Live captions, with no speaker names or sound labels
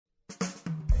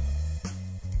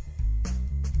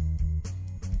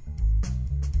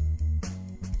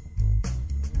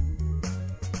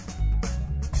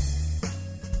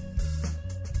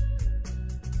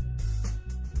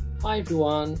Hi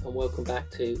everyone, and welcome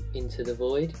back to Into the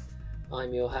Void.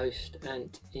 I'm your host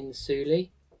Ant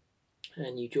Insuli,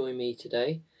 and you join me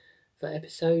today for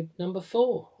episode number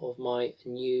 4 of my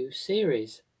new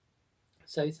series.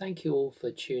 So thank you all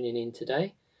for tuning in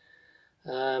today.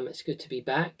 It's good to be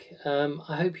back.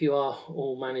 I hope you are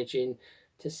all managing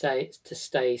to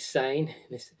stay sane in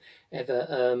this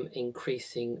ever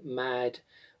increasing mad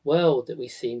world that we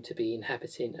seem to be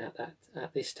inhabiting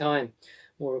at this time.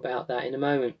 More about that in a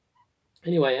moment.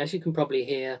 Anyway, as you can probably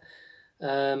hear,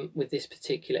 with this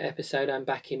particular episode, I'm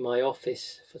back in my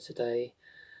office for today.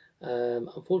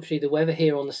 Unfortunately, the weather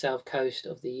here on the south coast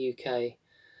of the UK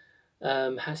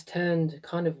has turned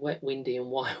kind of wet, windy,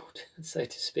 and wild, so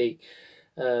to speak,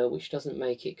 which doesn't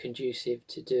make it conducive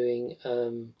to doing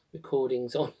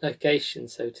recordings on location,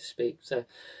 so to speak. So,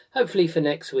 hopefully, for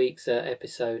next week's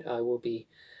episode, I will be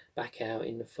back out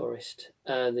in the forest,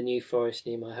 the new forest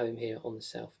near my home here on the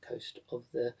south coast of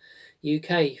the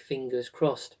UK. Fingers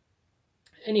crossed.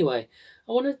 Anyway,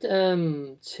 I wanted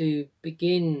to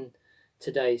begin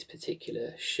today's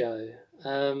particular show.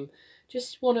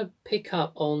 Just want to pick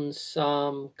up on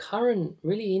some current,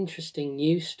 really interesting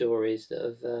news stories that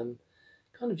have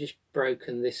kind of just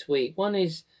broken this week. One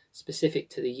is specific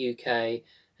to the UK,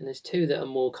 and there's two that are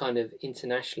more kind of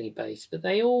internationally based, but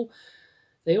they all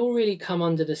really come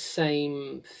under the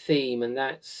same theme, and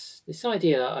that's this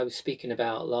idea I was speaking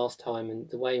about last time,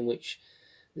 and the way in which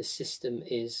the system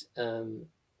is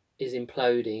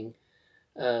imploding,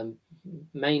 um,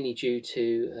 mainly due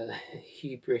to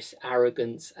hubris,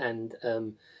 arrogance, and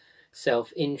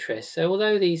self-interest. So,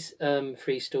 although these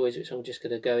three stories, which I'm just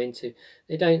going to go into,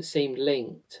 they don't seem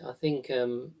linked, I think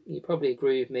you probably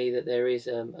agree with me that there is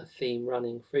a theme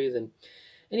running through them.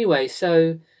 Anyway,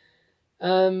 so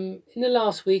in the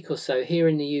last week or so here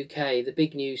in the UK, the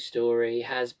big news story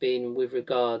has been with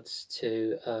regards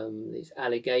to these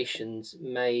allegations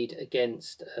made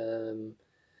against an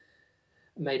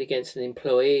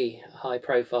employee, a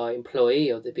high-profile employee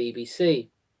of the BBC,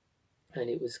 and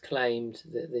it was claimed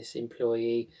that this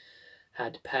employee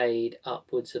had paid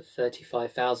upwards of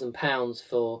 £35,000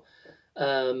 for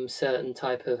certain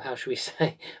type of, how should we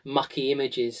say, mucky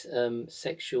images,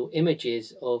 sexual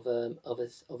images of a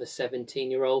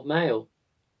 17-year-old male.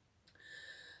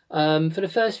 For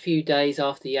the first few days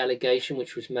after the allegation,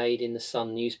 which was made in the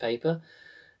Sun newspaper,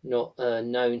 not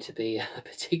known to be a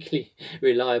particularly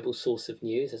reliable source of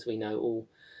news, as we know,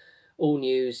 all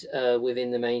news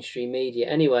within the mainstream media.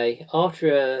 Anyway,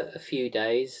 after a few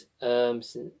days,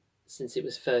 since it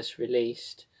was first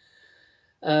released,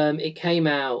 it came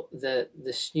out that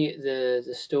the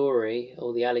story,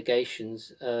 or the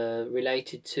allegations,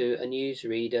 related to a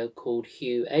newsreader called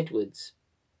Hugh Edwards.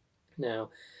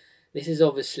 Now, this is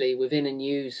obviously within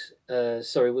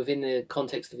the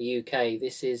context of the UK.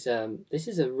 This is a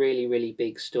really, really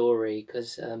big story,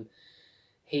 because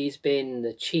he's been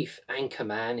the chief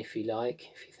anchorman, if you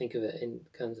like, if you think of it in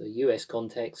terms of a US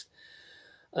context,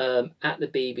 at the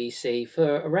BBC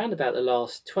for around about the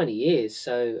last 20 years.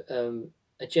 So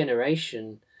a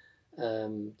generation,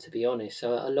 to be honest.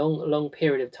 So a long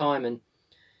period of time. And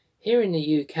here in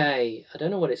the UK, I don't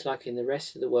know what it's like in the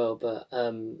rest of the world, but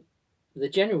the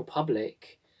general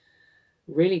public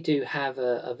really do have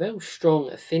a very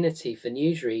strong affinity for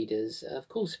newsreaders, of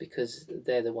course, because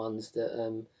they're the ones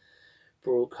that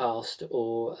broadcast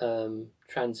or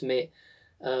transmit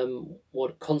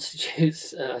what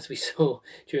constitutes, as we saw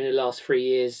during the last 3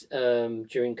 years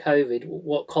during COVID,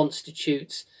 what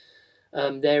constitutes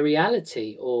their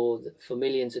reality, or for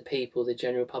millions of people, the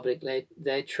general public,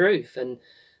 their truth. And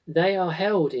they are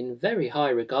held in very high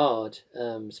regard,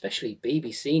 especially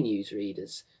BBC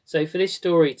newsreaders. So for this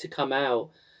story to come out,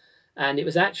 and it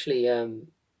was actually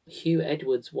Hugh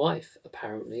Edwards' wife,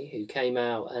 apparently, who came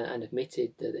out and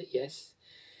admitted that, yes,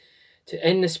 to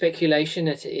end the speculation,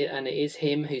 and it is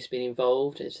him who's been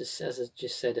involved. It's just, as I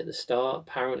just said at the start,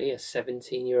 apparently a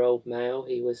 17-year-old male.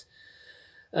 He was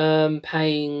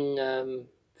paying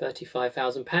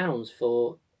 £35,000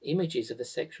 for images of a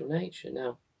sexual nature.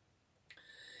 Now,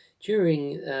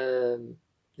 during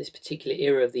this particular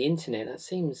era of the internet, that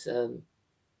seems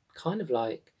kind of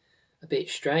like a bit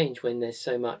strange when there's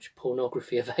so much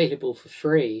pornography available for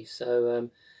free. So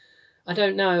I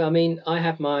don't know. I mean, I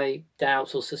have my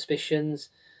doubts or suspicions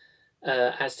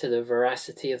as to the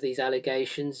veracity of these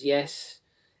allegations. Yes,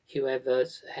 Hugh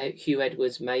Edwards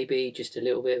may be just a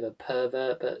little bit of a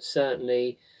pervert, but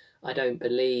certainly I don't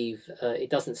believe, it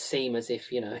doesn't seem as if,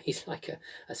 he's like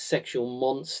a sexual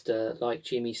monster like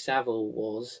Jimmy Savile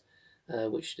was,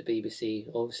 which the BBC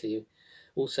obviously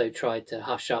also tried to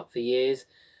hush up for years.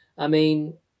 I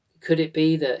mean, could it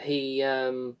be that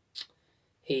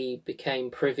he became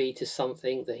privy to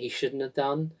something that he shouldn't have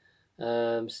done,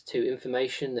 to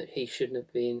information that he shouldn't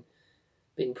have been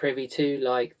privy to,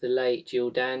 like the late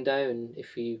Jill Dando. And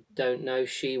if you don't know,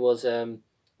 she was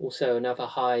also another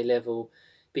high level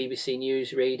BBC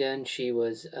news reader, and she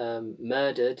was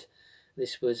murdered.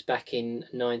 This was back in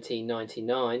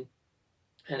 1999,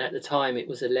 and at the time it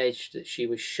was alleged that she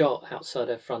was shot outside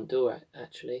her front door,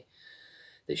 actually,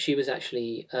 that she was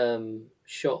actually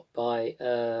shot by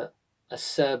a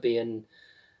Serbian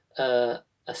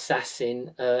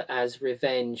assassin as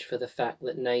revenge for the fact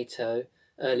that NATO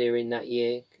earlier in that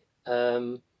year,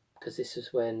 because this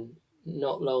was when,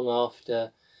 not long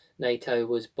after NATO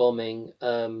was bombing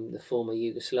the former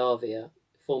Yugoslavia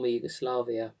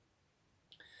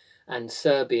and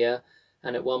Serbia,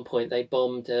 and at one point they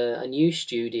bombed a news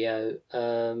studio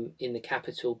in the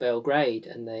capital Belgrade,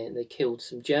 and they killed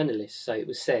some journalists. So it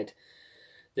was said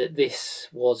that this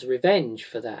was revenge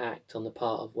for that act on the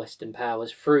part of Western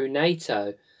powers through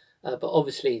NATO. But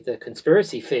obviously the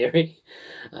conspiracy theory,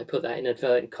 I put that in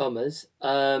inverted commas,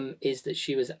 is that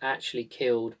she was actually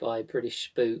killed by British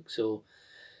spooks or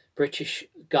British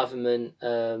government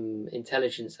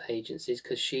intelligence agencies,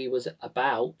 because she was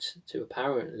about to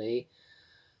apparently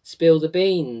spill the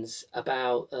beans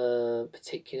about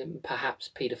particular, perhaps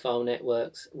paedophile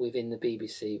networks within the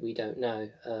BBC. We don't know.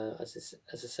 As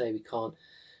I say, we can't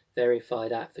verify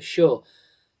that for sure.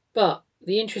 But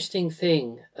the interesting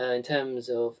thing in terms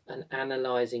of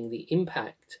analysing the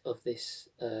impact of this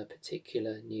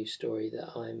particular news story that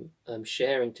I'm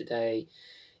sharing today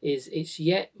is it's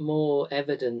yet more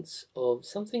evidence of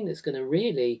something that's going to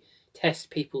really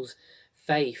test people's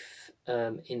faith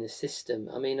in the system.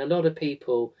 I mean, a lot of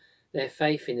people, their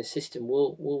faith in the system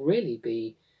will really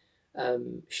be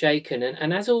shaken.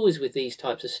 And as always with these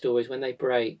types of stories, when they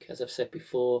break, as I've said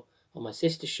before on my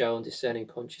sister show on Discerning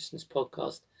Consciousness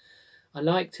podcast, I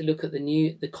like to look at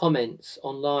the comments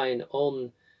online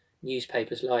on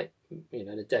newspapers like,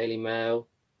 the Daily Mail,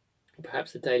 or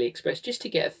perhaps the Daily Express, just to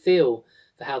get a feel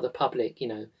for how the public,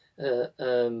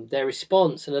 their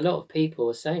response. And a lot of people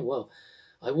are saying, well,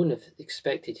 I wouldn't have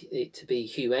expected it to be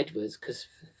Hugh Edwards, because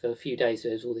for a few days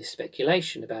there was all this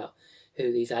speculation about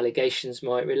who these allegations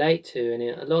might relate to. And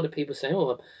a lot of people saying,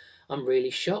 oh, I'm really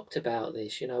shocked about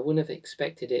this. I wouldn't have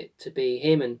expected it to be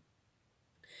him. And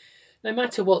no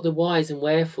matter what the whys and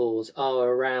wherefores are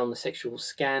around the sexual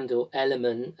scandal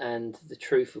element and the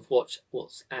truth of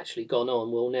what's actually gone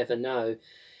on, we'll never know.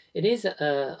 It is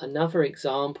another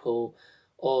example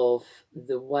of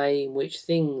the way in which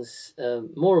things,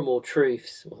 more and more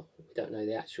truths, well, we don't know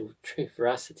the actual truth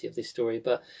veracity of this story,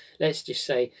 but let's just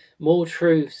say more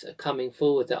truths are coming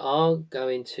forward that are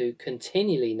going to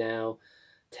continually now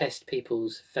test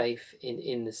people's faith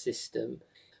in the system.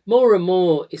 More and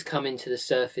more is coming to the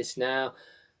surface now.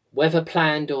 Whether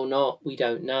planned or not, we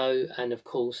don't know. And of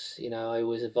course, I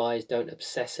always advise don't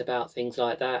obsess about things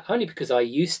like that, only because I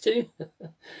used to.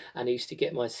 And I used to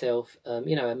get myself,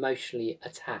 emotionally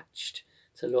attached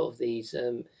to a lot of these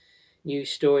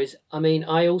news stories. I mean,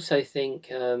 I also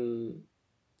think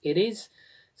it is,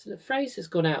 so the phrase has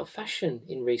gone out of fashion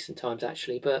in recent times,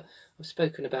 actually, but I've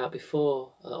spoken about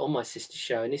before on my sister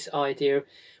show, and this idea of,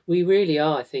 we really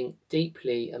are, I think,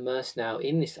 deeply immersed now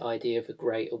in this idea of a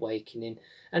great awakening.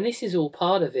 And this is all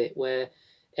part of it, where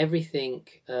everything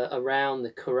around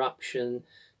the corruption,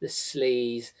 the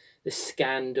sleaze, the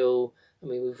scandal. I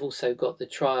mean, we've also got the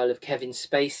trial of Kevin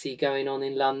Spacey going on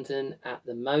in London at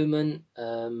the moment.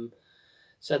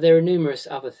 So there are numerous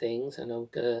other things, and I'm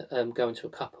going to go into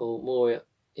a couple more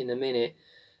in a minute.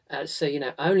 So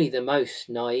only the most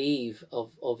naive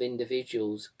of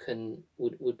individuals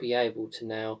would be able to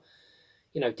now,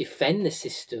 defend the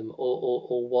system,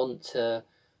 or want to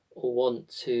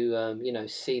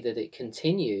see that it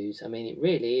continues. I mean, it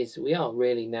really is. We are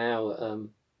really now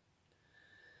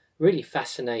really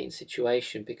fascinating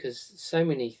situation, because so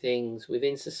many things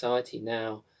within society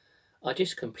now are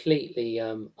just completely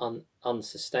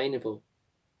unsustainable.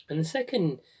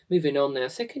 And moving on now,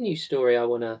 second news story I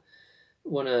wanna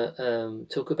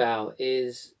talk about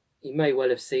is, you may well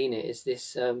have seen it, is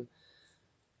this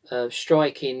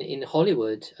strike in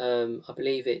Hollywood. I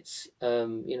believe it's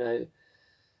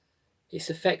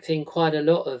affecting quite a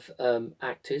lot of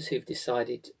actors who've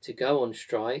decided to go on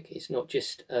strike. It's not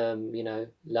just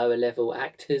lower level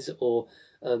actors or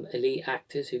elite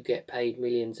actors who get paid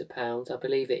millions of pounds. I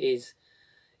believe it is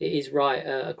right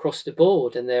across the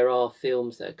board, and there are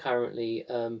films that are currently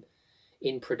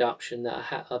in production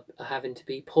that are having to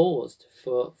be paused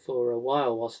for a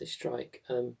while whilst this strike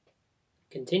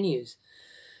continues.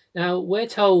 Now, we're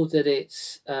told that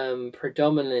it's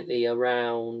predominantly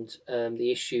around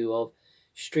the issue of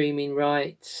streaming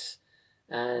rights,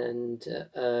 and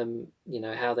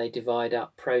how they divide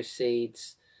up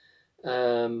proceeds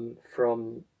from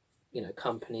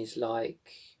companies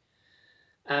like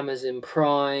Amazon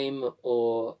Prime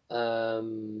or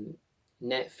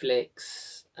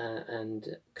Netflix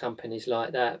and companies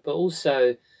like that. But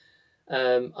also,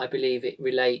 I believe it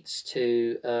relates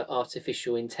to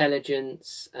artificial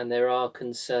intelligence, and there are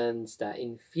concerns that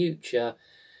in future,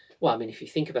 well, I mean, if you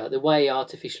think about the way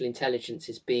artificial intelligence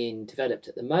is being developed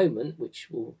at the moment, which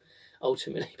will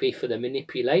ultimately be for the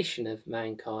manipulation of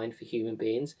mankind, for human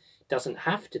beings, doesn't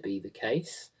have to be the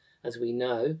case. As we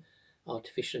know,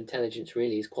 artificial intelligence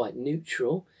really is quite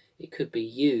neutral. It could be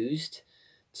used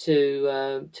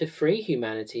to free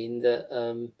humanity, in that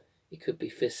it could be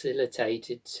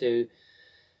facilitated to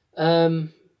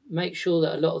make sure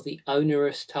that a lot of the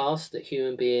onerous tasks that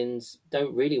human beings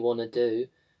don't really want to do,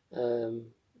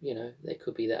 there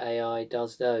could be that AI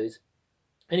does those.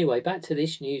 Anyway, back to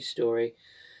this news story.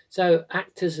 So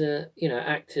actors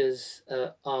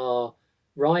are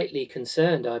rightly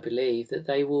concerned, I believe, that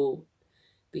they will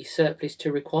be surplus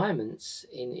to requirements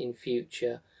in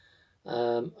future.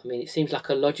 I mean, it seems like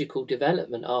a logical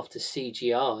development after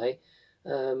CGI.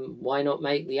 Why not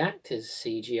make the actors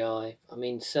CGI? I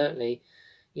mean, certainly,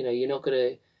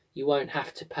 you won't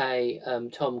have to pay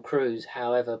Tom Cruise,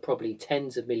 however, probably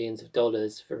tens of millions of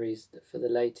dollars for the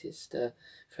latest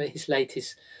for his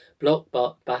latest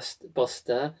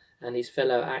blockbuster, and his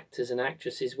fellow actors and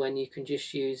actresses, when you can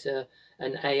just use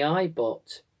an AI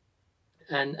bot,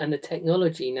 and the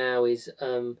technology now is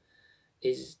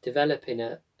developing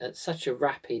at such a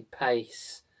rapid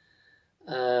pace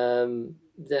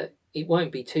that it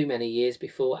won't be too many years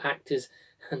before actors,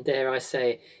 and dare I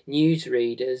say it,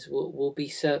 newsreaders will be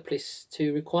surplus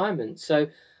to requirements. So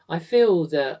I feel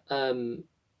that, to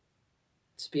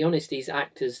be honest, these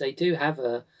actors, they do have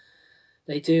a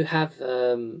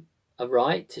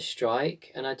right to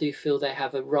strike, and I do feel they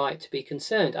have a right to be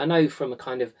concerned. I know from a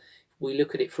kind of, we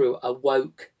look at it through a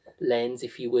woke lens,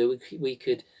 if you will, we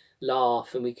could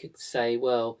laugh and we could say,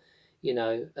 well,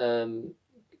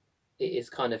 it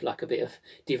is kind of like a bit of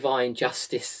divine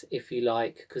justice, if you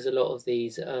like, because a lot of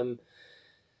these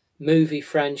movie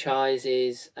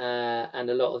franchises and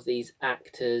a lot of these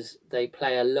actors, they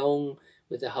play along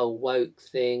with the whole woke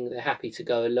thing. They're happy to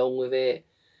go along with it.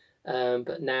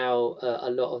 But now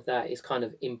a lot of that is kind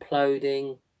of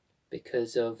imploding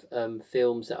because of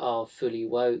films that are fully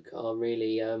woke are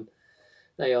really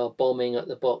they are bombing at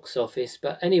the box office.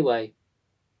 But anyway,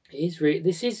 I think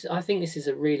this is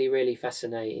a really, really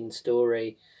fascinating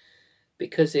story,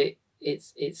 because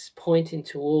it's pointing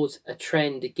towards a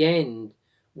trend again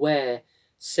where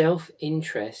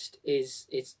self-interest is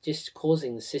just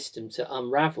causing the system to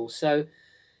unravel. So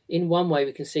in one way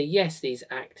we can see, yes, these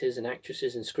actors and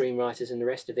actresses and screenwriters and the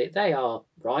rest of it, they are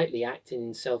rightly acting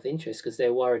in self-interest because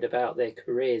they're worried about their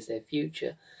careers, their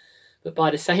future. But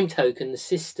by the same token, the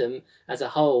system as a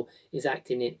whole is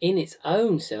acting in its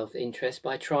own self-interest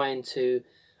by trying to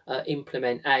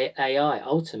implement AI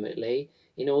ultimately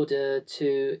in order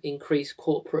to increase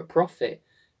corporate profit,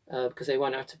 because they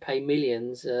won't have to pay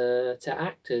millions to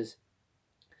actors.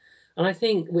 And I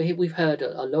think we've heard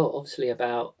a lot, obviously,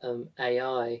 about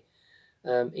AI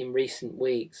in recent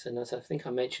weeks. And as I think I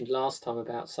mentioned last time,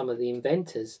 about some of the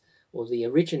inventors or the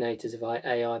originators of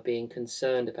AI being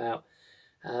concerned about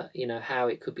how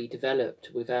it could be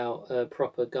developed without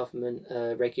proper government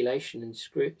regulation and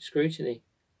scrutiny.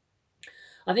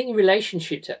 I think in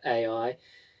relationship to AI,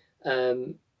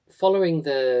 following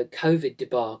the COVID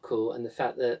debacle and the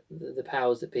fact that the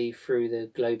powers that be, through the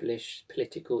globalist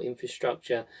political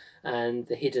infrastructure and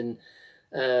the hidden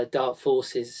dark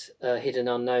forces, hidden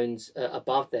unknowns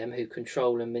above them, who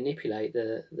control and manipulate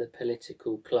the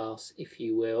political class, if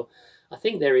you will, I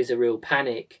think there is a real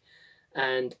panic.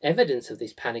 And evidence of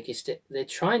this panic is that they're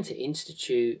trying to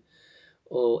institute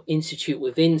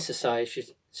within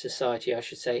society, I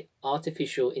should say,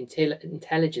 artificial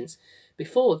intelligence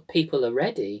before people are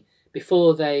ready,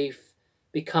 before they've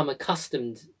become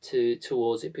accustomed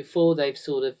towards it, before they've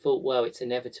sort of thought, well, it's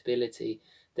inevitability,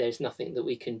 there's nothing that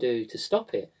we can do to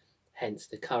stop it. Hence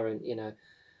the current,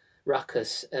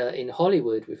 ruckus in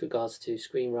Hollywood with regards to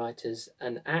screenwriters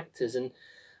and actors. And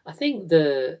I think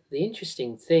the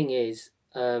interesting thing is,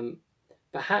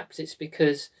 perhaps it's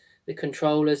because the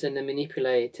controllers and the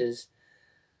manipulators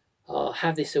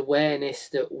have this awareness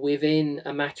that within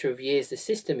a matter of years the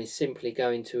system is simply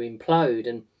going to implode.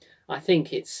 And I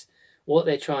think it's what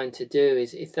they're trying to do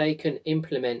is, if they can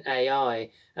implement AI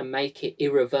and make it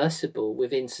irreversible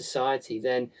within society,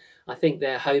 then I think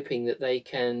they're hoping that they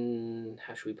can,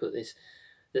 how should we put this,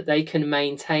 that they can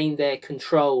maintain their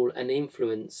control and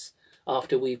influence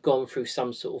after we've gone through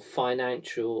some sort of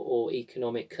financial or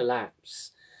economic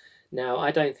collapse. Now,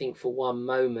 I don't think for one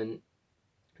moment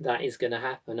that is going to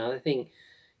happen. I think,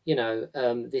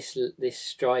 this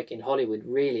strike in Hollywood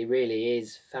really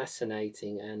is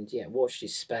fascinating, and yeah, watch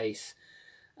this space.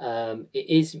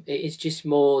 It is just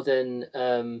more than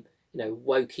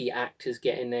wokey actors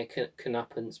getting their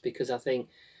comeuppance, because I think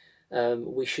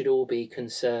we should all be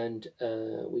concerned.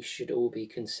 We should all be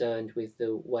concerned with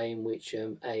the way in which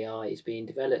AI is being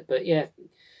developed. But yeah,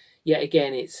 yet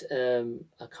again, it's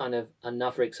a kind of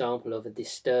another example of a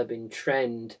disturbing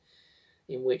trend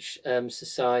in which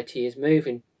society is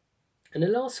moving. And the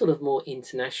last sort of more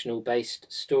international based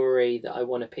story that I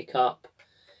want to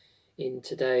in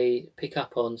today's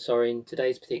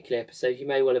particular episode, you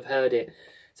may well have heard it.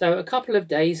 So a couple of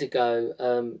days ago,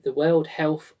 the World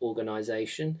Health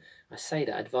Organization, I say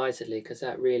that advisedly because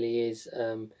that really is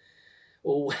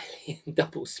all in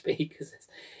double speak, because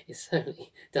it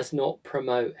certainly does not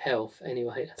promote health.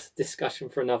 Anyway, that's a discussion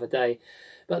for another day.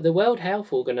 But the World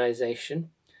Health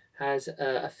Organization has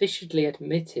officially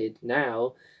admitted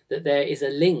now that there is a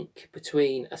link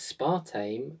between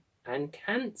aspartame and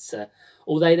cancer.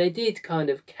 Although they did kind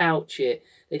of couch it,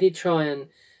 they did try and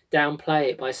downplay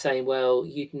it by saying, well,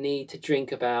 you'd need to drink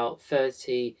about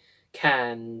 30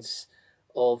 cans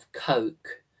of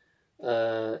Coke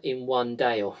in one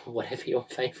day, or whatever your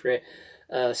favourite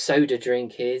soda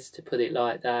drink is, to put it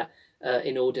like that,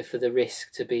 in order for the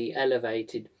risk to be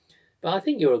elevated. But I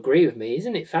think you'll agree with me,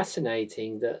 isn't it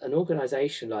fascinating that an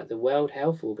organisation like the World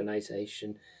Health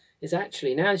Organization is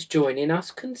actually now joining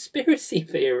us conspiracy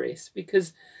theorists,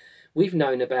 because we've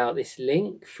known about this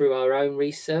link through our own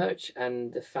research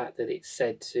and the fact that it's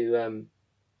said to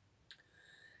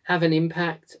have an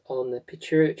impact on the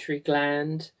pituitary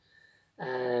gland,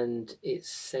 and it's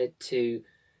said to,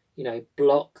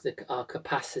 block our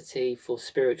capacity for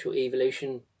spiritual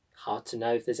evolution. Hard to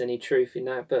know if there's any truth in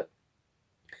that, but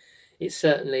it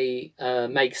certainly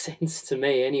makes sense to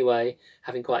me anyway,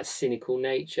 having quite a cynical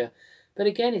nature. But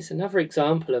again, it's another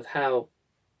example of how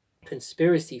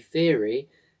conspiracy theory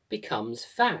becomes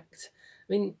fact.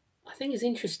 I mean, I think it's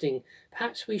interesting.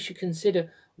 Perhaps we should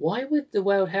consider, why would the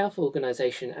World Health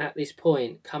Organization at this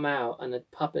point come out and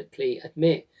publicly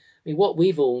admit, I mean, what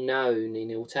we've all known in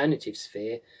the alternative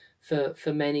sphere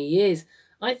for many years.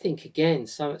 I think, again,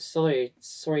 sorry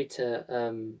to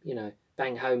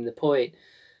bang home the point,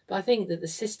 but I think that the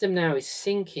system now is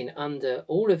sinking under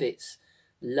all of its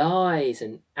lies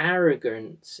and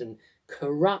arrogance and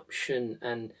corruption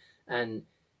and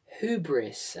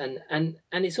hubris, and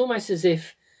it's almost as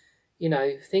if,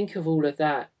 think of all of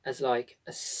that as like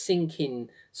a sinking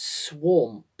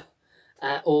swamp,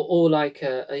 or like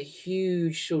a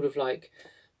huge sort of like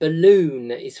balloon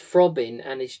that is throbbing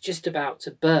and is just about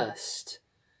to burst,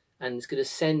 and it's going to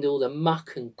send all the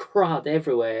muck and crud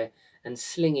everywhere and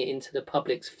sling it into the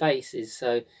public's faces,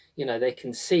 so they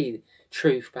can see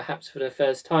truth perhaps for the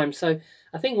first time. So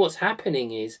I think what's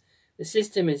happening is the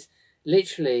system is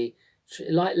literally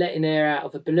like letting air out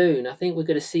of a balloon. I think we're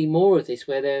going to see more of this,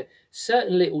 where there are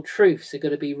certain little truths are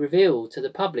going to be revealed to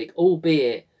the public,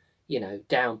 albeit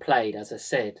downplayed, as I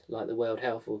said, like the World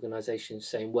Health Organization is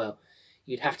saying, well,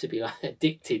 you'd have to be like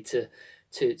addicted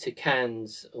to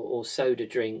cans or soda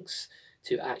drinks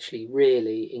to actually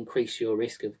really increase your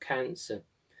risk of cancer.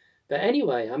 But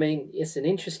anyway, I mean, it's an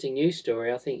interesting news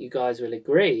story. I think you guys will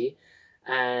agree,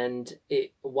 and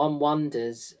one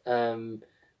wonders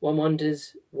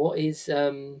what is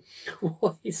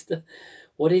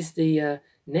what is the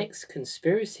next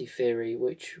conspiracy theory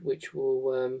which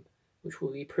will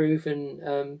be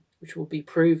proven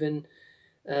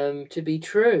to be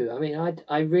true. I mean,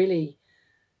 I really,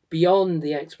 beyond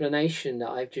the explanation that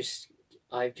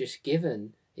I've just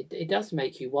given, it does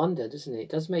make you wonder, doesn't it? It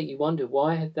does make you wonder,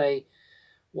 why have they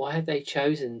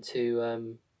chosen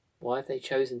to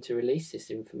release this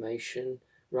information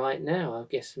right now? I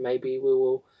guess maybe we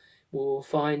will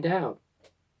find out.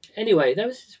 Anyway,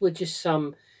 those were just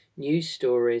some news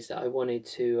stories that I wanted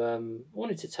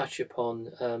to touch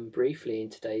upon briefly in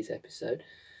today's episode.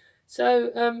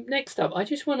 So next up, I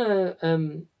just want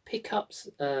to pick up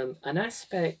an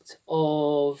aspect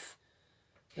of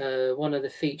one of the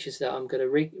features that I'm going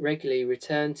to regularly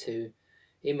return to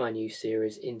in my new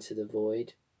series, Into the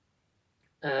Void.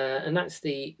 And that's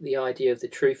the idea of the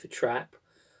truth trap,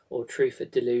 or truth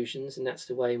delusions, and that's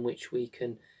the way in which we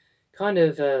can kind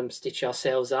of stitch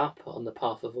ourselves up on the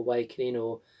path of awakening,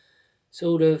 or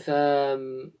sort of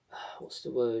what's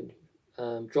the word,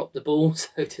 drop the ball,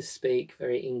 so to speak,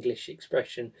 very English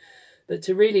expression. but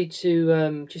to really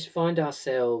to just find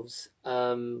ourselves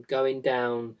going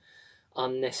down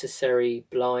unnecessary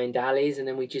blind alleys, and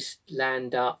then we just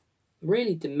land up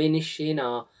really diminishing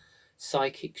our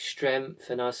psychic strength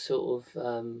and our sort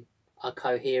of our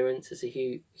coherence as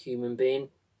a human being.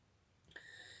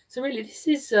 So really, this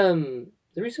is the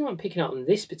reason why I'm picking up on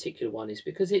this particular one is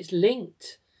because it's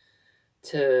linked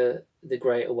to the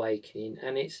Great Awakening,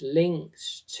 and it's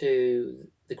linked to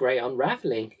the Great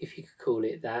Unraveling, if you could call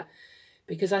it that,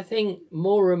 because I think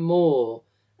more and more,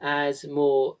 as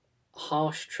more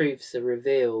harsh truths are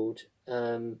revealed,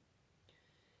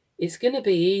 it's going to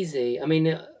be easy. I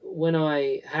mean, when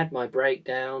I had my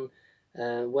breakdown,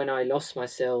 when I lost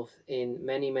myself in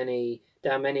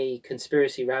down many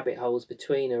conspiracy rabbit holes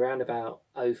between around about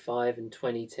 '05 and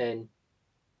 2010,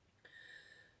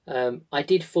 I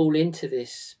did fall into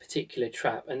this particular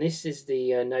trap, and this is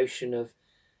the notion of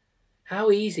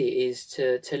how easy it is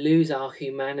to lose our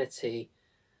humanity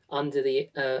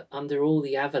under all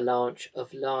the avalanche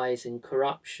of lies and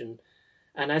corruption.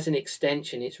 And as an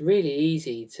extension, it's really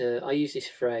easy to, I use this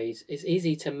phrase, it's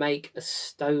easy to make a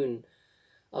stone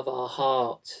of our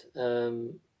heart.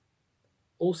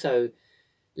 Also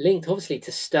linked obviously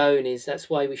to stone is, that's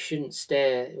why we shouldn't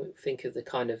stare, think of the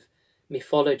kind of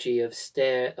mythology of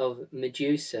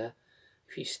Medusa.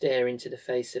 If you stare into the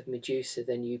face of Medusa,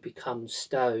 then you become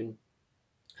stone.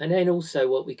 And then also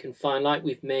what we can find, like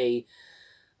with me,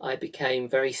 I became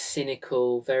very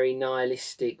cynical, very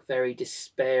nihilistic, very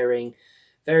despairing,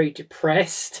 very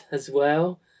depressed as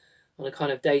well on a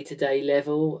kind of day-to-day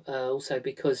level. Also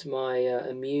because my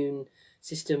immune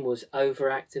system was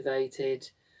overactivated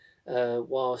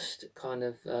whilst kind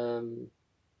of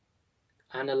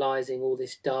analysing all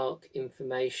this dark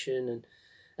information. And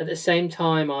at the same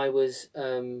time, I was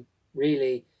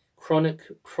really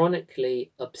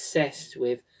chronically obsessed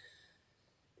with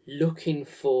looking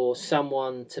for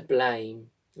someone to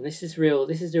blame. And this is the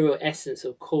real essence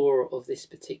or core of this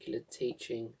particular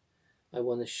teaching I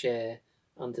want to share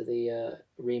under the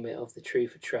remit of the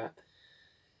Truth or Trap.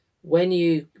 When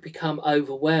you become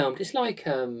overwhelmed, it's like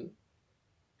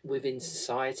within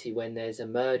society when there's a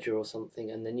murder or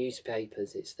something, and the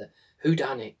newspapers, it's the who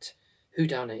done it,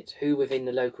 who within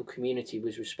the local community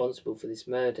was responsible for this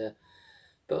murder.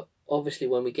 But obviously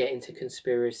when we get into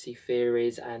conspiracy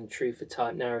theories and truth or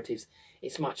type narratives,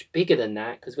 it's much bigger than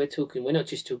that, because we're not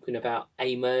just talking about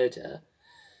a murder,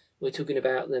 we're talking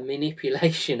about the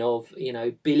manipulation of,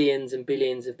 billions and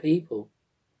billions of people.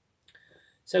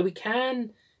 So we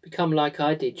can become, like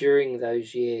I did during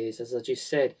those years, as I just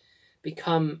said,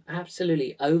 become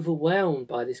absolutely overwhelmed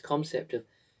by this concept of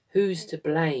who's to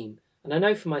blame. And I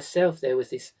know for myself there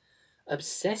was this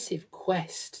obsessive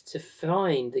quest to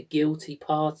find the guilty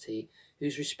party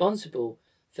who's responsible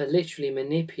for literally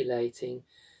manipulating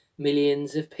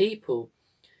millions of people.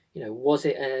 Was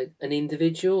it an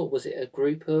individual? Was it a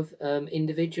group of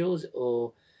individuals,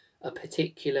 or a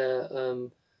particular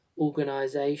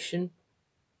organization?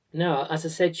 No, as I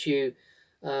said to you,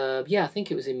 I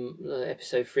think it was in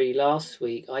episode 3 last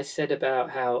week, I said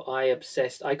about how I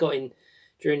got in,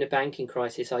 during the banking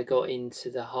crisis, I got into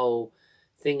the whole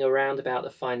thing around about the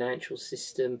financial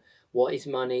system. What is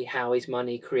money? How is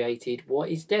money created? What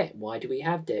is debt? Why do we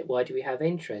have debt? Why do we have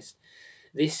interest?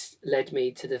 This led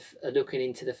me to looking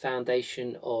into the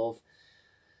foundation of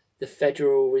the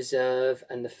Federal Reserve,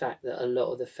 and the fact that a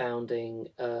lot of the founding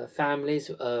families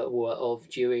were of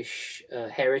Jewish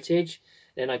heritage.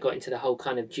 Then I got into the whole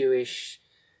kind of Jewish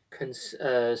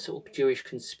sort of Jewish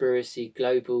conspiracy,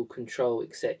 global control,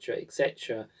 etc.,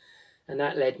 etc. And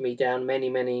that led me down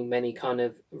many kind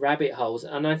of rabbit holes.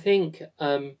 And I think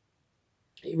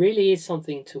it really is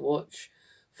something to watch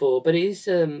for. But it is,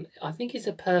 I think it's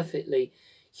a perfectly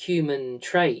human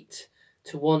trait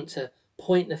to want to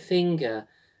point the finger.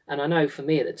 And I know for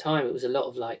me at the time, it was a lot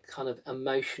of like kind of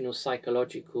emotional,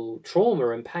 psychological trauma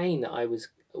and pain that I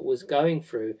was going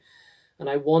through. And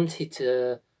I wanted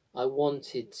to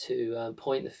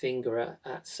point the finger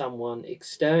at someone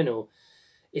external.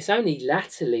 It's only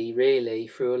latterly, really,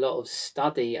 through a lot of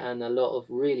study and a lot of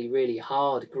really, really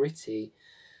hard, gritty,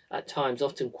 at times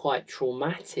often quite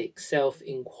traumatic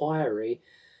self-inquiry,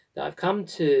 that I've come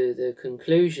to the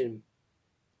conclusion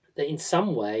that in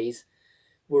some ways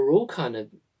we're all kind of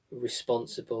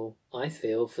responsible, I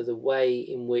feel, for the way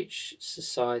in which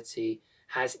society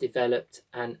has developed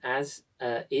and as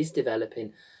is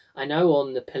developing. I know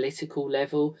on the political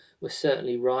level we're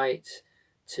certainly right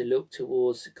to look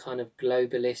towards kind of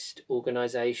globalist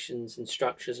organisations and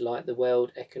structures like the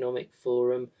World Economic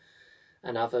Forum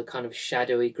and other kind of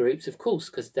shadowy groups, of course,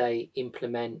 because they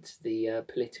implement the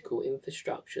political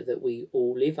infrastructure that we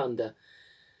all live under.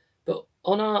 But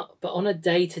on a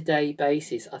day-to-day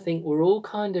basis, I think we're all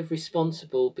kind of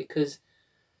responsible because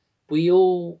we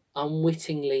all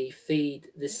unwittingly feed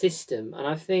the system. And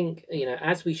I think,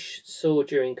 as we saw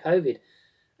during COVID,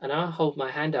 and I hold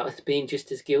my hand out as being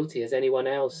just as guilty as anyone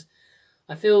else,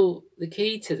 I feel the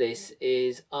key to this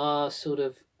is our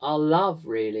love,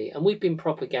 really. And we've been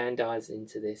propagandized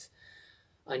into this,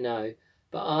 I know,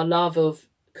 but our love of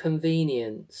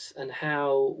convenience and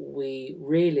how we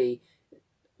really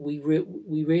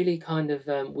kind of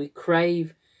we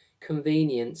crave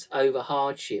convenience over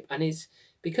hardship, and it's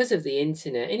because of the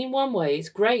internet. And in one way, it's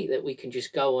great that we can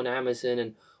just go on Amazon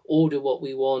and order what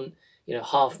we want,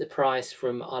 half the price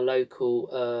from our local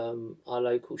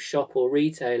shop or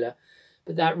retailer.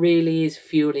 But that really is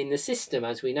fueling the system,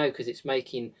 as we know, because it's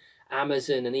making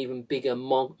Amazon an even bigger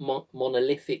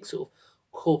monolithic sort of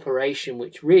corporation,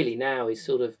 which really now is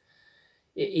sort of,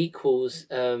 it equals,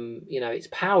 its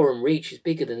power and reach is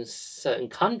bigger than certain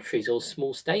countries or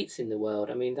small states in the world.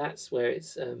 I mean, that's where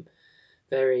it's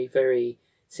very, very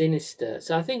sinister.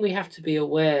 So I think we have to be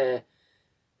aware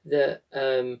that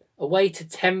a way to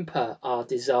temper our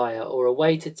desire, or a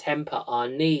way to temper our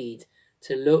need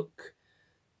to look,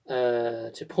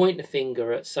 to point the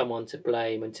finger at someone to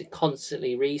blame and to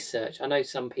constantly research. I know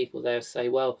some people, they'll say,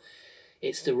 well,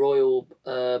 it's the royal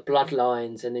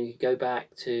bloodlines, and then you go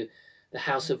back to the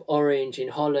House of Orange in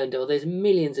Holland, or there's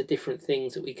millions of different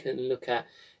things that we can look at.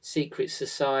 Secret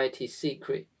societies,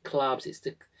 secret clubs. It's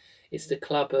the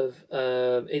Club of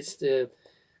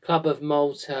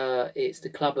Malta. It's the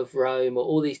Club of Rome, or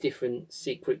all these different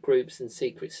secret groups and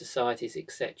secret societies,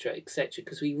 etc., etc.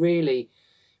 Because we're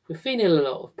feeling a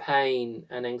lot of pain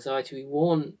and anxiety. We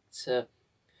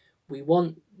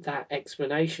want that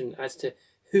explanation as to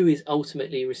who is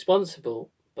ultimately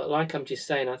responsible. But like I'm just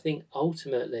saying, I think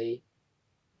ultimately,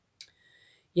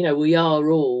 we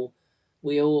are all,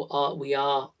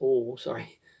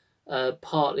 sorry,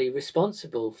 partly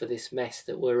responsible for this mess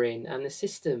that we're in and the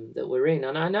system that we're in.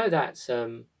 And I know that's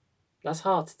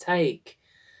hard to take,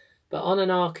 but on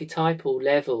an archetypal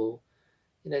level,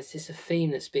 it's just a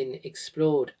theme that's been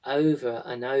explored over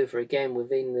and over again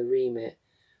within the remit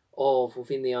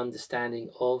within the understanding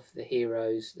of the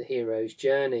hero's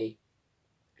journey,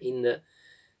 in the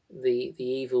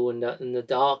evil and the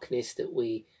darkness that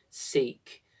we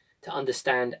seek to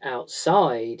understand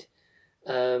outside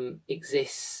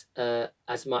exists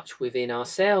as much within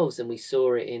ourselves. And we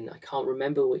saw it in, I can't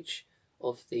remember which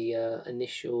of the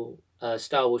initial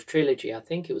Star Wars trilogy, I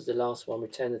think it was the last one,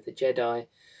 Return of the Jedi,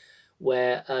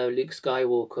 where Luke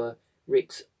Skywalker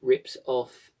rips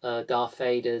off Darth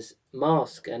Vader's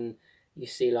mask, and you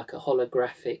see like a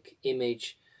holographic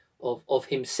image of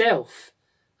himself,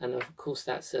 and of course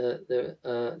that's a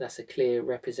clear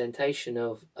representation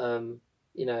of of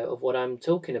what I'm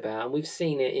talking about. And we've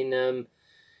seen it in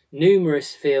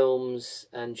numerous films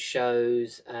and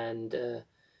shows and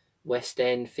West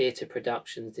End theatre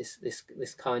productions.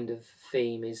 This kind of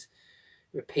theme is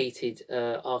repeated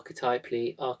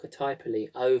archetypally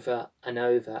over and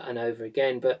over and over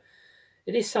again. But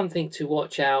it is something to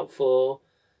watch out for.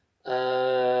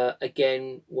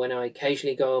 Again, when I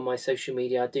occasionally go on my social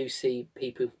media, I do see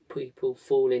people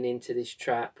falling into this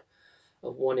trap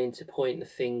of wanting to point the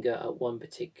finger at one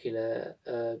particular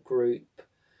group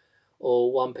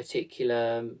or one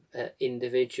particular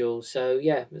individual. So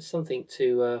yeah, it's something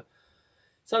to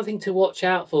watch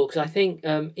out for, because I think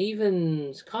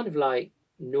even kind of like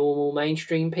normal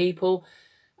mainstream people,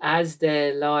 as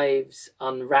their lives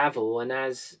unravel and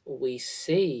as we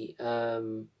see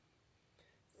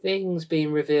things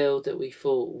being revealed that we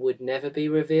thought would never be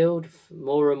revealed,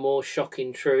 more and more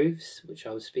shocking truths, which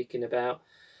I was speaking about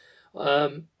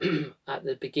at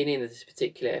the beginning of this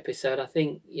particular episode. I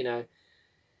think the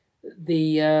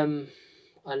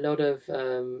a lot of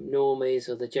normies,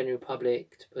 or the general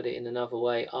public, to put it in another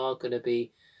way, are going to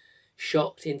be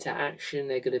shocked into action.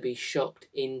 They're going to be shocked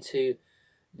into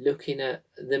looking at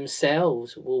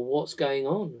themselves. Well, what's going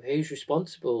on? Who's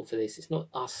responsible for this? It's not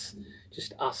us,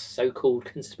 just us so-called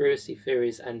conspiracy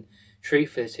theories and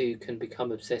truthers who can become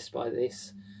obsessed by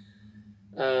this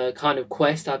kind of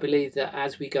quest. I believe that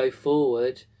as we go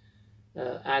forward,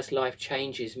 as life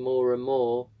changes more and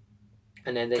more,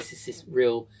 and then there's this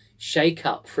real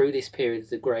shake-up through this period of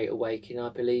the Great Awakening, I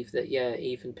believe that,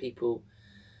 even people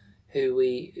who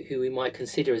we might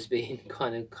consider as being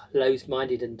kind of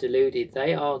closed-minded and deluded,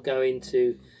 they're going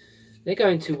to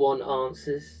want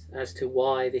answers as to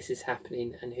why this is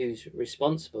happening and who's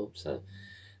responsible. So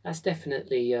that's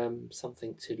definitely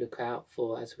something to look out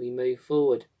for as we move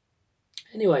forward.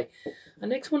 Anyway, I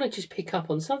next want to just pick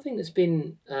up on something that's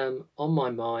been on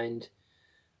my mind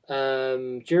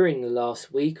during the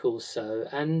last week or so,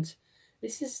 and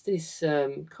this is this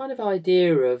kind of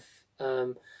idea of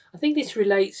I think this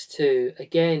relates to,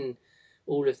 again,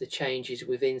 all of the changes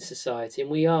within society,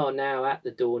 and we are now at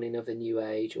the dawning of a new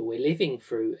age, or we're living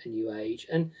through a new age,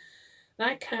 and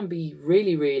that can be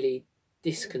really, really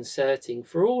disconcerting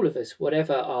for all of us,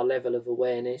 whatever our level of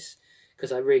awareness,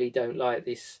 because I really don't like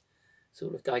this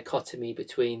sort of dichotomy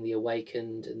between the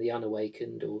awakened and the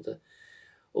unawakened, or the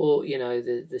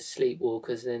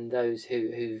sleepwalkers and those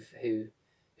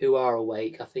who are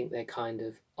awake. I think they're kind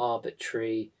of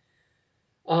arbitrary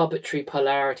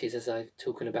polarities, as I've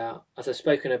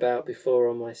spoken about before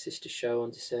on my sister show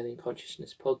on Discerning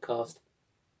Consciousness podcast.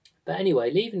 But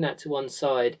anyway, leaving that to one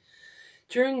side,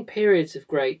 during periods of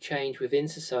great change within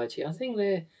society, I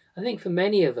think for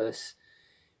many of us,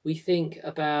 we think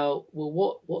about,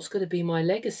 well, what's going to be my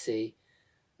legacy?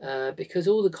 Because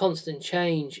all the constant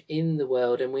change in the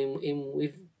world and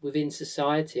within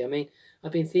society. I mean,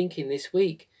 I've been thinking this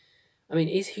week, I mean,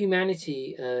 is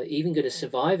humanity even going to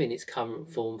survive in its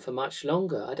current form for much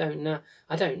longer? I don't know.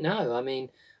 I mean,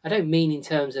 I don't mean in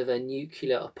terms of a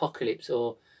nuclear apocalypse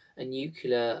or a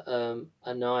nuclear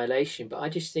annihilation, but I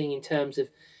just think in terms of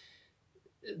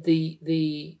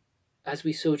the as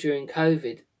we saw during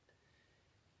COVID,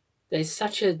 there's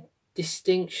such a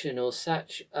distinction, or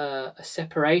such a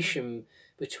separation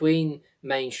between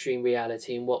mainstream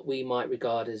reality and what we might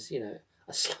regard as, a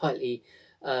slightly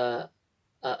a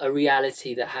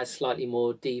reality that has slightly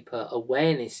more deeper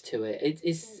awareness to it.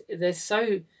 There's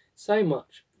so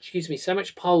much, so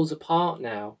much poles apart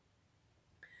now.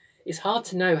 It's hard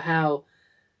to know how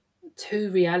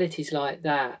two realities like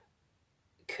that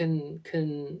can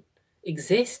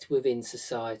exist within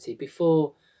society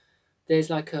before there's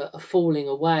like a falling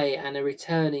away and a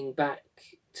returning back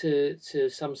to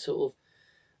some sort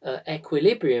of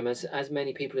equilibrium, as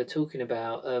many people are talking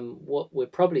about. What we're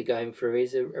probably going through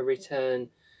is a return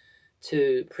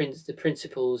to the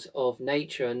principles of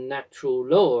nature and natural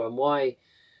law, and why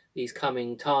these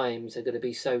coming times are going to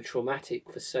be so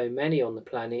traumatic for so many on the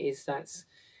planet is that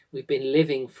we've been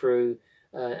living through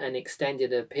an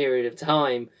extended period of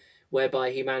time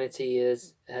whereby humanity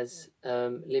has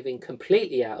living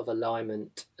completely out of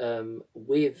alignment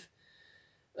with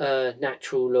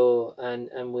natural law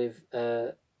and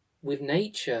with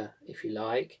nature, if you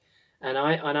like. And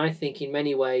I think in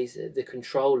many ways the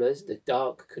controllers, the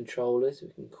dark controllers, we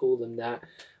can call them that,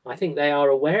 I think they are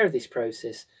aware of this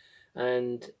process.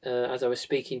 And as I was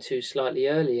speaking to slightly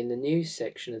early in the news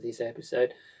section of this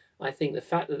episode, I think the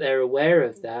fact that they're aware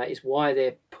of that is why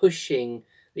they're pushing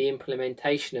the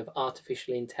implementation of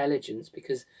artificial intelligence,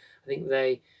 because I think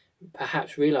they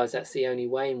perhaps realize that's the only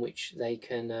way in which they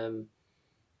can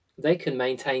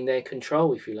maintain their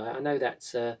control, if you like. I know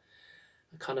that's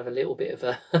kind of a little bit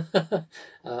of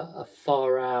a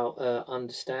far out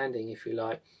understanding, if you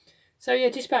like. So yeah,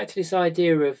 just back to this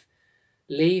idea of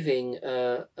leaving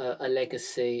a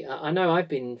legacy. I know I've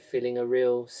been feeling a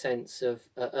real sense of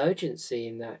urgency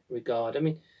in that regard. I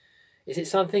mean, is it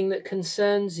something that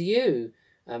concerns you?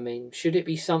 I mean, should it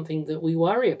be something that we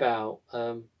worry about?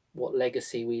 What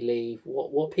legacy we leave?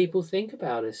 What people think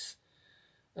about us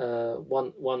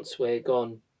once we're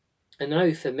gone? I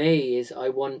know for me is I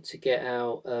want to get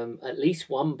out at least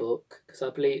one book, because I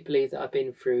believe that I've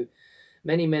been through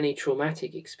many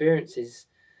traumatic experiences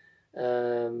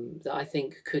that I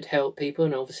think could help people,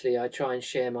 and obviously I try and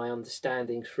share my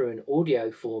understanding through an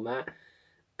audio format.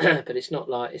 But it's not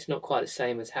quite the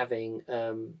same as having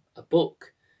a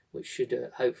book, which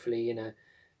should hopefully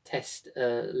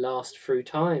last through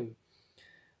time,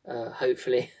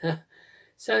 hopefully.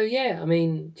 So yeah, I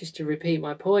mean, just to repeat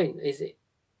my point, is it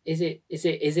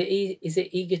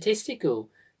egotistical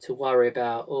to worry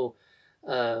about,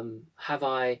 have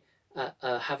I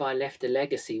left a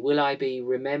legacy? Will I be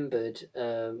remembered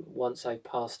once I've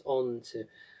passed on to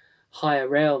higher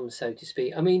realms, so to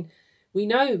speak? I mean, we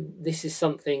know this is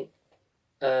something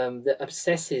that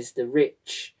obsesses the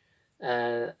rich,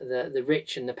 the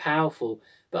rich and the powerful.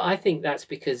 But I think that's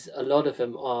because a lot of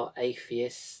them are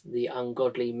atheists, the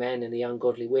ungodly men and the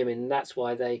ungodly women, and that's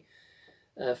why they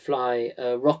fly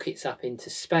rockets up into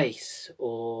space,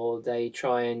 or they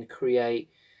try and create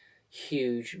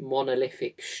huge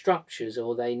monolithic structures,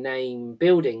 or they name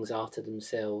buildings after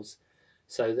themselves,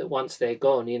 so that once they're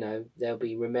gone, they'll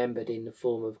be remembered in the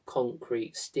form of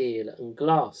concrete, steel and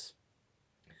glass.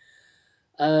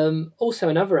 Also,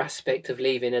 another aspect of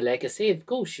leaving a legacy, of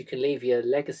course, you can leave your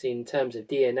legacy in terms of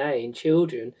DNA in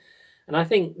children. And I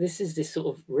think this is this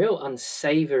sort of real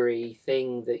unsavory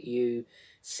thing that you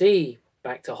see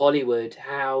back to Hollywood,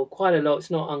 how quite a lot,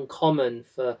 it's not uncommon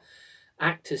for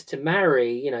actors to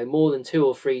marry, more than 2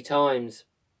 or 3 times,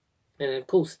 and of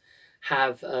course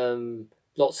have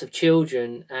lots of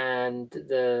children, and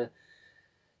the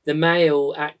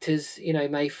male actors,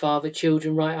 may father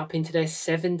children right up into their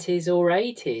 70s or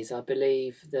 80s. I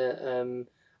believe that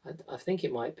I think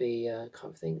it might be I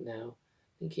can't think now.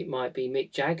 I think it might be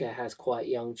Mick Jagger has quite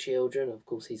young children. Of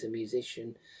course, he's a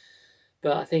musician,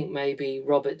 but I think maybe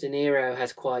Robert De Niro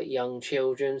has quite young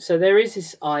children. So there is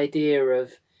this idea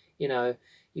of, you know,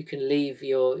 you can leave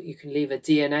a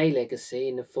DNA legacy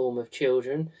in the form of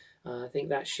children. I think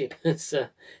that ship has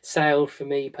sailed for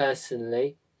me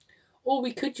personally. Or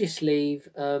we could just leave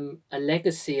a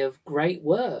legacy of great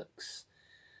works,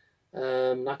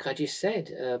 like I just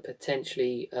said,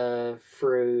 potentially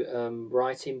through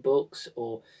writing books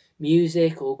or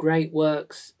music or great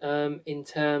works in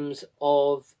terms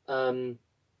of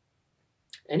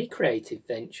any creative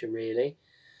venture, really.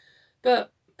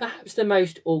 But perhaps the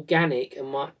most organic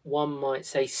and one might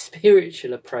say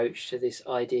spiritual approach to this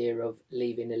idea of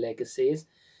leaving a legacy is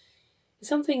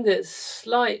something that's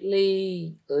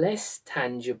slightly less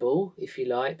tangible, if you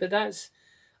like, but that's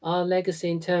our legacy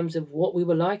in terms of what we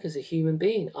were like as a human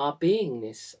being, our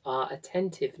beingness, our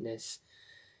attentiveness.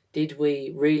 Did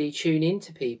we really tune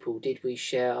into people? Did we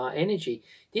share our energy?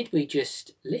 Did we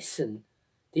just listen?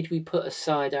 Did we put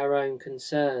aside our own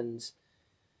concerns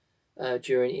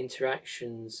during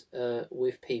interactions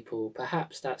with people?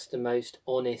 Perhaps that's the most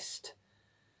honest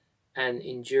and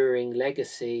enduring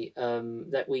legacy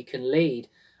that we can lead.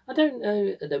 I don't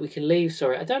know that we can leave.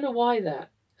 Sorry, I don't know why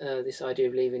that this idea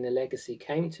of leaving a legacy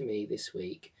came to me this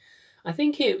week. I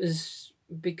think it was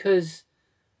because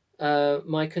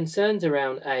my concerns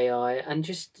around AI and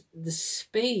just the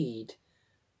speed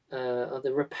or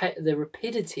the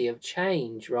rapidity of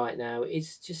change right now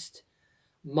is just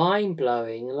mind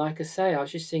blowing. And like I say, I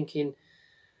was just thinking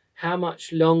how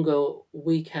much longer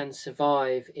we can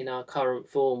survive in our current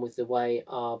form with the way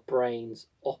our brains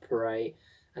operate,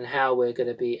 and how we're going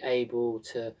to be able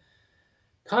to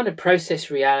kind of process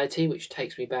reality, which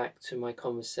takes me back to my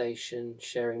conversation,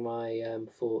 sharing my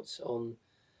thoughts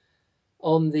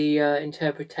on the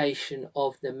interpretation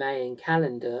of the Mayan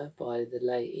calendar by the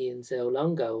late Ian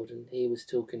Zell-Lungold, and he was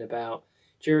talking about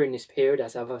during this period,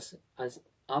 as others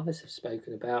have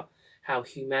spoken about, how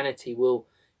humanity will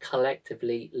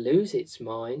collectively lose its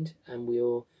mind, and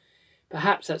we'll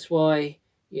perhaps that's why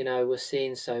we're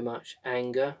seeing so much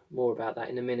anger. More about that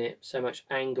in a minute. So much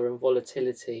anger and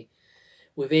volatility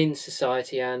within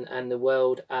society and the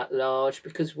world at large,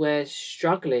 because we're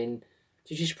struggling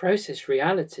to just process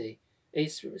reality.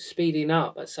 It's speeding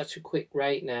up at such a quick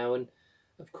rate now, and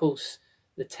of course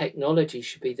the technology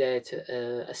should be there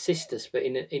to assist us, but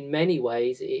in many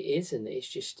ways it isn't. It's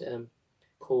just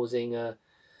causing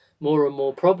more and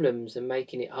more problems and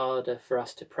making it harder for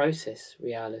us to process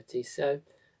reality. So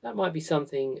that might be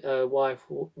something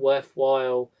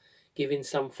worthwhile giving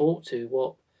some thought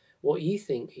to. What you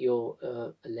think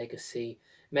your legacy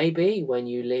may be when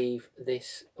you leave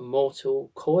this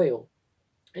mortal coil.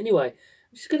 Anyway,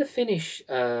 I'm just going to finish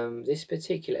this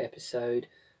particular episode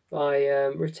by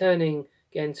returning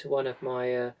again to one of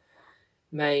my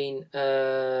main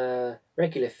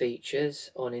regular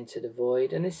features on Into the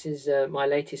Void, and this is my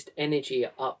latest energy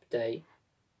update.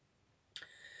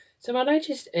 So my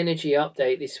latest energy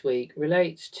update this week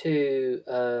relates to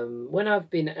when I've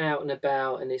been out and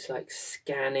about, and it's like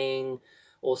scanning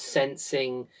or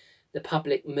sensing the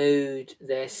public mood,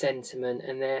 their sentiment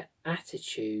and their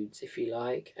attitudes, if you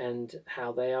like, and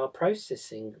how they are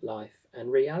processing life and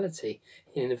reality,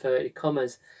 in inverted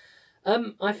commas.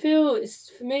 I feel it's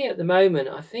for me at the moment.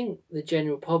 I think the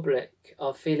general public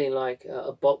are feeling like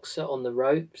a boxer on the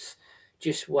ropes,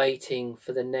 just waiting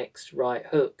for the next right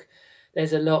hook.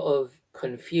 There's a lot of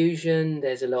confusion.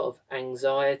 There's a lot of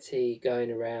anxiety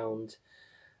going around,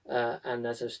 and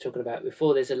as I was talking about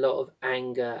before, there's a lot of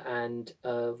anger and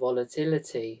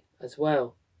volatility as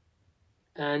well.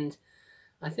 And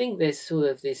I think there's sort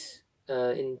of this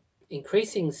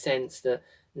increasing sense that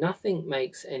nothing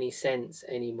makes any sense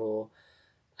anymore.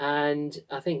 And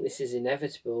I think this is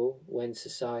inevitable when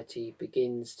society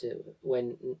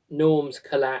when norms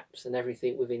collapse and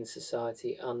everything within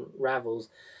society unravels.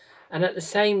 And at the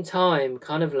same time,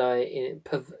 kind of like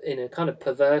in a kind of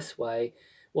perverse way,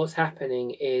 what's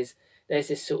happening is there's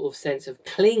this sort of sense of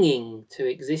clinging to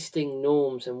existing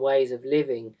norms and ways of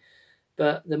living.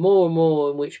 But the more and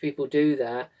more in which people do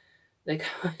that, they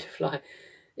kind of like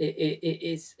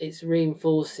it's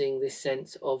reinforcing this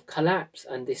sense of collapse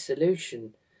and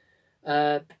dissolution.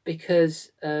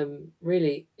 Because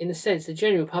really, in a sense, the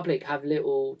general public have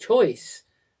little choice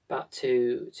but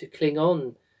to cling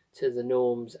on to the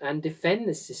norms and defend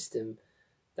the system.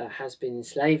 that has been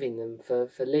enslaving them for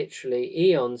literally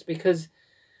eons, because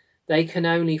they can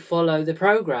only follow the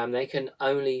program. They can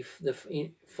only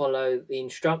follow the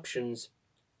instructions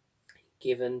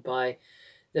given by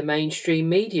the mainstream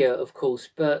media, of course.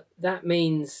 But that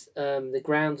means the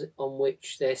ground on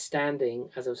which they're standing,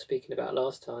 as I was speaking about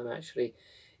last time, actually,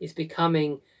 is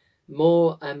becoming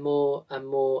more and more and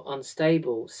more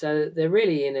unstable. So they're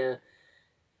really in a,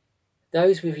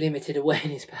 those with limited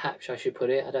awareness, perhaps I should put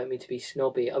it, I don't mean to be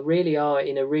snobby, really are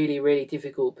in a really, really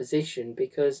difficult position,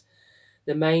 because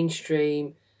the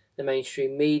mainstream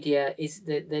media is,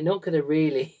 they're not going to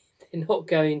really, they're not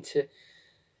going to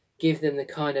give them the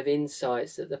kind of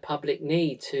insights that the public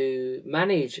need to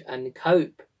manage and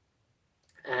cope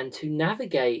and to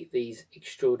navigate these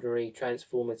extraordinary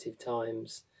transformative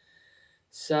times.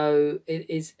 So it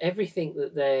is, everything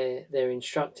that they're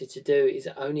instructed to do is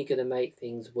only going to make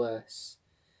things worse,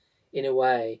 in a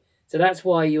way. So that's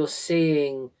why you're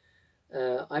seeing,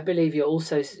 I believe you're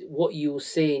also, what you're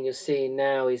seeing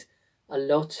now is a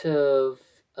lot of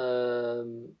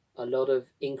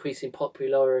increase in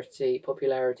popularity,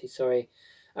 sorry,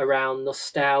 around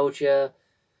nostalgia,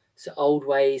 so old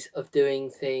ways of doing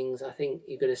things. I think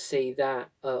you're going to see that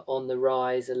on the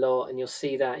rise a lot, and you'll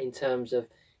see that in terms of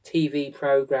TV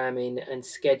programming and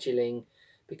scheduling,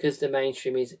 because the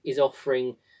mainstream is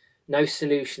offering no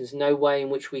solutions, no way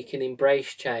in which we can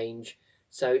embrace change.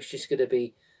 So it's just going to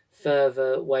be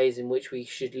further ways in which we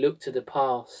should look to the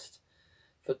past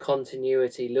for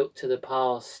continuity, look to the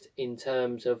past in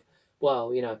terms of,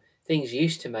 well, you know, things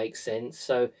used to make sense.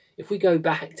 So if we go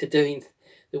back to doing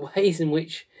the ways in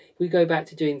which, if we go back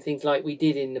to doing things like we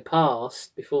did in the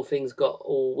past before things got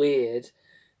all weird,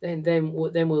 then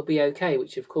we'll be okay.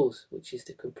 Which, of course, which is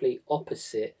the complete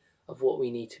opposite of what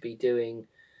we need to be doing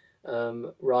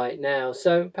right now.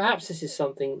 So perhaps this is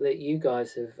something that you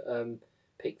guys have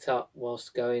picked up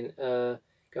whilst going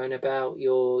about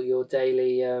your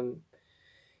daily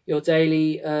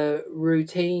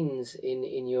routines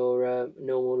in your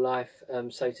normal life,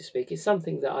 so to speak. It's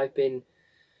something that I've been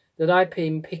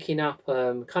picking up,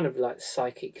 kind of like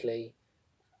psychically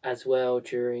as well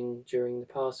during the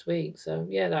past week. So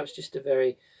yeah, that was just a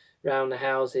very round the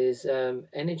houses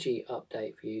energy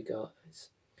update for you guys.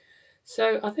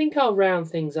 So I think I'll round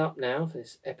things up now for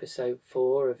this episode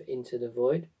 4 of Into the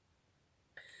Void.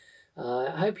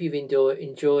 I hope you've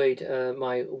enjoyed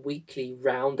my weekly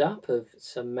roundup of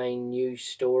some main news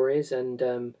stories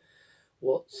and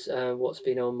what's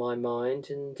been on my mind.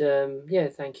 And yeah,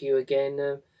 thank you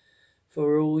again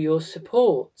for all your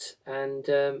support. And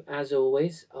as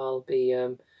always, I'll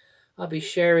be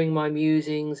sharing my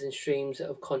musings and streams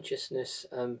of consciousness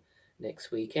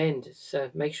next weekend.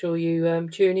 So make sure you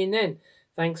tune in then.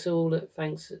 Thanks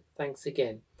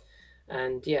again.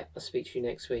 And yeah, I'll speak to you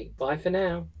next week. Bye for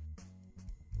now.